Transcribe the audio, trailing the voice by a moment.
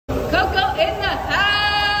in the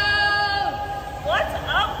house! What's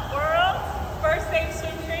up, world? First day of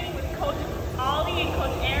swim training with Coach Ollie and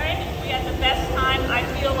Coach Aaron. We had the best time. I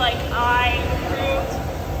feel like I improved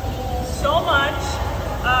so much.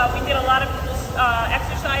 We did a lot of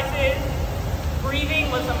exercises. Breathing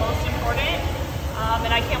was the most important.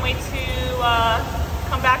 And I can't wait to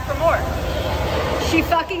come back for more. She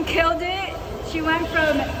fucking killed it. She went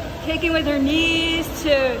from kicking with her knees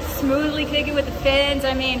to smoothly kicking with the fins.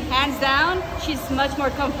 I mean, hands down, she's much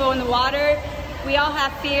more comfortable in the water. We all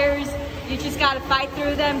have fears. You just gotta fight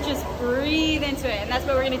through them. Just breathe into it. And that's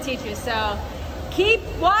what we're gonna teach you. So keep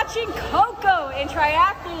watching Coco in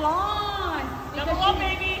Triathlon. Number one,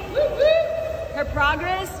 baby. Woo woo. Her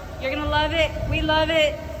progress, you're gonna love it. We love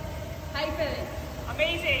it. How you feeling?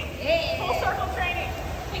 Amazing. Yeah. Full circle training.